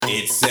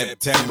It's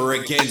September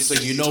again, so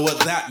you know what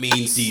that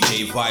means.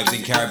 DJ Vibes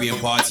and Caribbean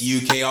Party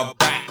UK are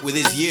back with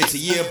his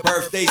year-to-year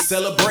birthday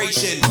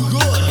celebration.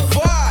 Good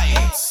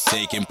Vibes!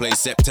 Taking place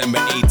September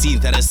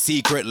 18th at a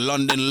secret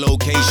London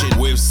location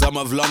with some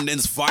of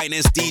London's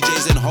finest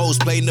DJs and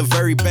hosts playing the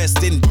very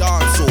best in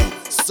dancehall,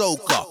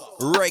 soca,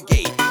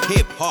 reggae,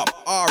 hip-hop,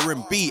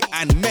 R&B,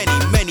 and many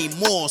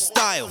more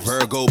styles.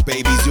 Virgo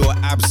babies, you're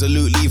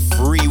absolutely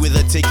free with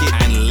a ticket.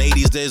 And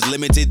ladies, there's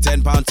limited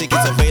 £10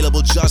 tickets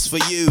available just for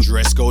you.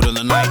 Dress code on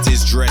the night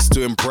is dressed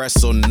to impress,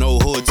 so no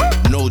hoods,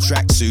 no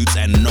tracksuits,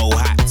 and no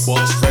hats.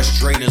 Box fresh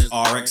trainers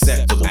are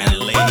acceptable. And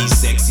ladies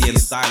sexy and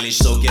stylish,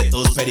 so get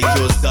those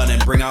pedicures done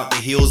and bring out the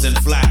heels and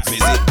flats.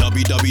 Visit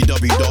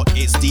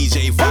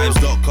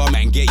www.itsdjvibes.com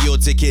and get your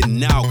ticket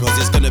now, cause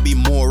it's gonna be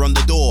more on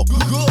the door.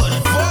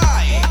 Good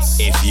Vibes!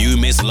 If you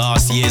missed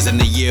last year's and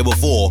the year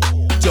before,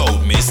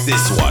 don't miss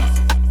this one.